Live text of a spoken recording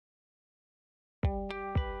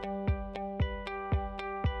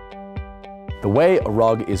The way a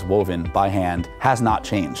rug is woven by hand has not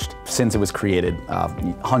changed since it was created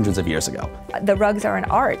hundreds of years ago. The rugs are an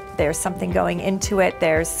art. There's something going into it.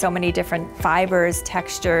 There's so many different fibers,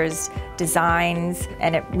 textures, designs,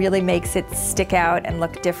 and it really makes it stick out and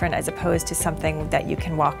look different as opposed to something that you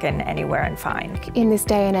can walk in anywhere and find. In this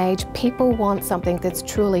day and age, people want something that's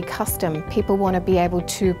truly custom. People want to be able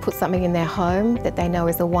to put something in their home that they know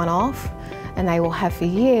is a one-off and they will have for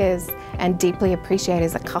years and deeply appreciate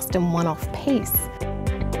as a custom one-off piece.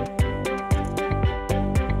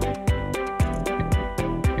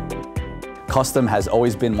 Custom has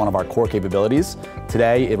always been one of our core capabilities.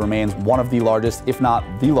 Today, it remains one of the largest, if not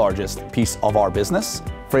the largest, piece of our business.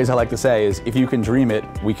 The phrase I like to say is, if you can dream it,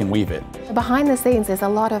 we can weave it. Behind the scenes, there's a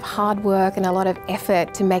lot of hard work and a lot of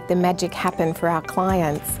effort to make the magic happen for our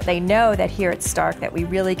clients. They know that here at Stark that we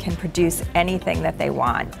really can produce anything that they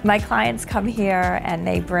want. My clients come here and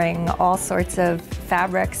they bring all sorts of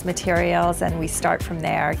fabrics, materials, and we start from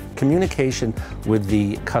there. Communication with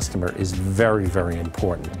the customer is very, very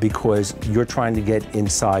important because you're trying to get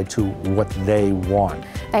inside to what they want.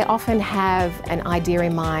 They often have an idea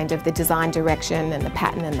in mind of the design direction and the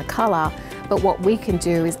pattern and the color, but what we can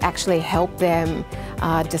do is actually help them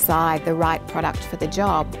decide the right product for the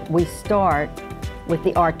job. We start with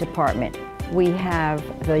the art department. We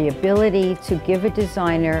have the ability to give a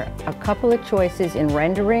designer a couple of choices in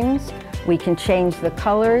renderings. We can change the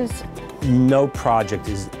colors. No project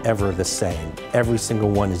is ever the same. Every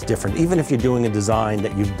single one is different, even if you're doing a design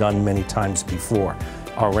that you've done many times before.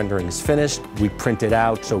 Our rendering is finished, we print it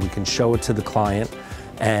out so we can show it to the client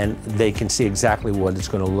and they can see exactly what it's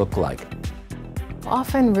going to look like.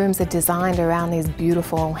 Often rooms are designed around these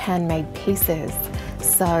beautiful handmade pieces.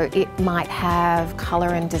 So it might have colour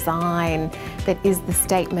and design that is the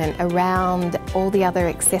statement around all the other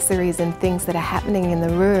accessories and things that are happening in the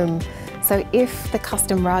room. So if the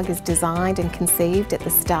custom rug is designed and conceived at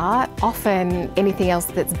the start, often anything else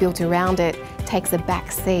that's built around it takes a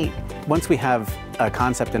back seat. Once we have a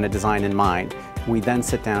concept and a design in mind, we then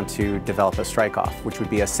sit down to develop a strike-off, which would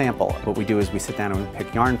be a sample. What we do is we sit down and we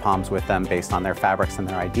pick yarn palms with them based on their fabrics and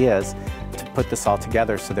their ideas to put this all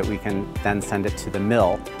together so that we can then send it to the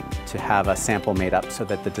mill to have a sample made up so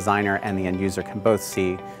that the designer and the end user can both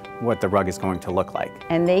see what the rug is going to look like.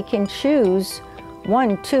 And they can choose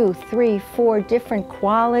 1, 2, 3, 4 different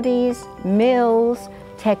qualities, mills,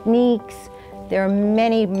 techniques. There are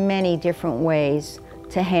many, many different ways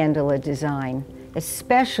to handle a design,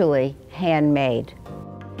 especially handmade.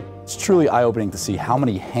 It's truly eye-opening to see how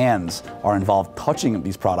many hands are involved touching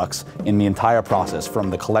these products in the entire process, from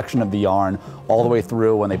the collection of the yarn all the way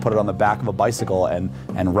through when they put it on the back of a bicycle and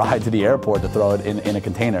ride to the airport to throw it in a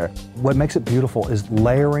container. What makes it beautiful is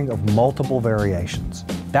layering of multiple variations.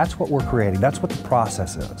 That's what we're creating. That's what the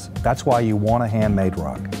process is. That's why you want a handmade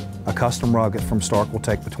rug. A custom rug from Stark will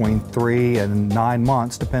take between 3 and 9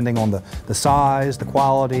 months, depending on the size, the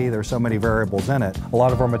quality. There's so many variables in it. A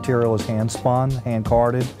lot of our material is hand spun, hand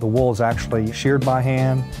carded. The wool is actually sheared by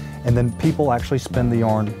hand, and then people actually spin the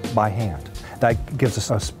yarn by hand. That gives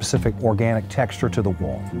us a specific organic texture to the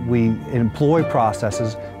wool. We employ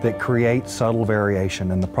processes that create subtle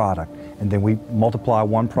variation in the product, and then we multiply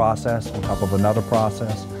one process on top of another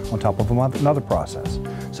process on top of another process.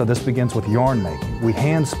 So this begins with yarn making. We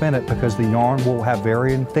hand spin it because the yarn will have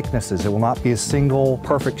varying thicknesses. It will not be a single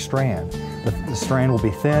perfect strand. The strand will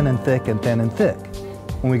be thin and thick and thin and thick.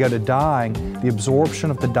 When we go to dyeing, the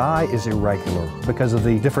absorption of the dye is irregular because of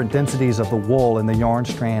the different densities of the wool and the yarn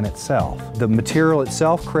strand itself. The material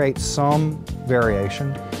itself creates some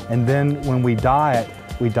variation, and then when we dye it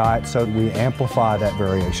so that we amplify that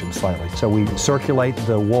variation slightly. So we circulate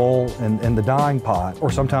the wool in the dyeing pot,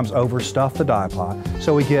 or sometimes overstuff the dye pot,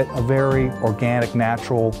 so we get a very organic,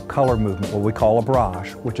 natural color movement, what we call a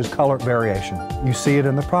brush, which is color variation. You see it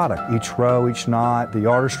in the product. Each row, each knot, the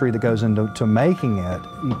artistry that goes into making it,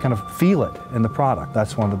 you kind of feel it in the product.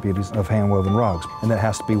 That's one of the beauties of hand-woven rugs, and that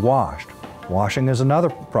has to be washed. Washing is another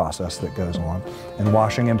process that goes on, and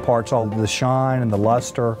washing imparts all the shine and the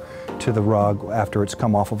luster to the rug after it's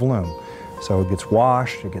come off of loom. So it gets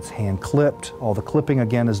washed, it gets hand clipped. All the clipping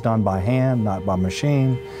again is done by hand, not by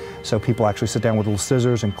machine. So people actually sit down with little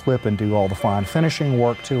scissors and clip and do all the fine finishing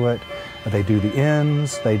work to it. They do the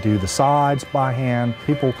ends, they do the sides by hand.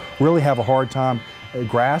 People really have a hard time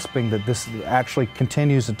grasping that this actually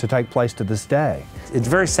continues to take place to this day. It's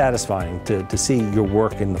very satisfying to see your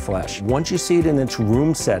work in the flesh. Once you see it in its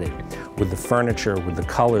room setting, with the furniture, with the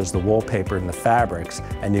colors, the wallpaper, and the fabrics,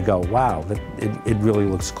 and you go, wow, it really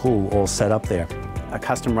looks cool all set up there. A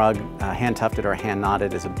custom rug, hand tufted or hand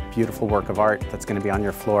knotted, is a beautiful work of art that's going to be on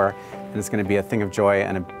your floor, and it's going to be a thing of joy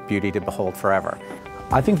and a beauty to behold forever.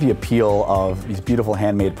 I think the appeal of these beautiful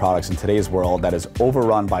handmade products in today's world that is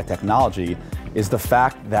overrun by technology is the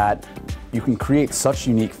fact that you can create such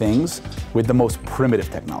unique things with the most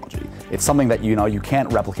primitive technology. It's something that you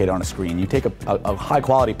can't replicate on a screen. You take a high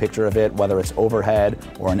quality picture of it, whether it's overhead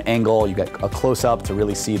or an angle, you get a close-up to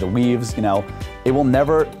really see the weaves, it will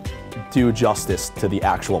never do justice to the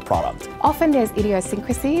actual product. Often there's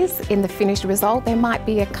idiosyncrasies in the finished result. There might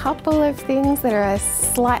be a couple of things that are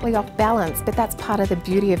slightly off balance, but that's part of the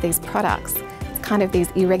beauty of these products. It's kind of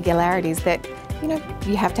these irregularities that,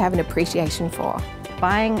 you have to have an appreciation for.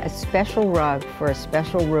 Buying a special rug for a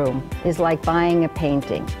special room is like buying a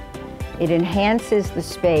painting. It enhances the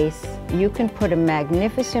space. You can put a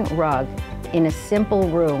magnificent rug in a simple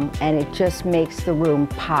room and it just makes the room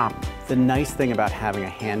pop. The nice thing about having a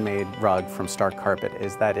handmade rug from Stark Carpet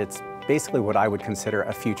is that it's basically what I would consider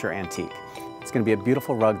a future antique. It's going to be a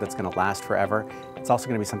beautiful rug that's going to last forever. It's also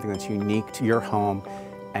going to be something that's unique to your home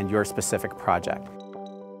and your specific project.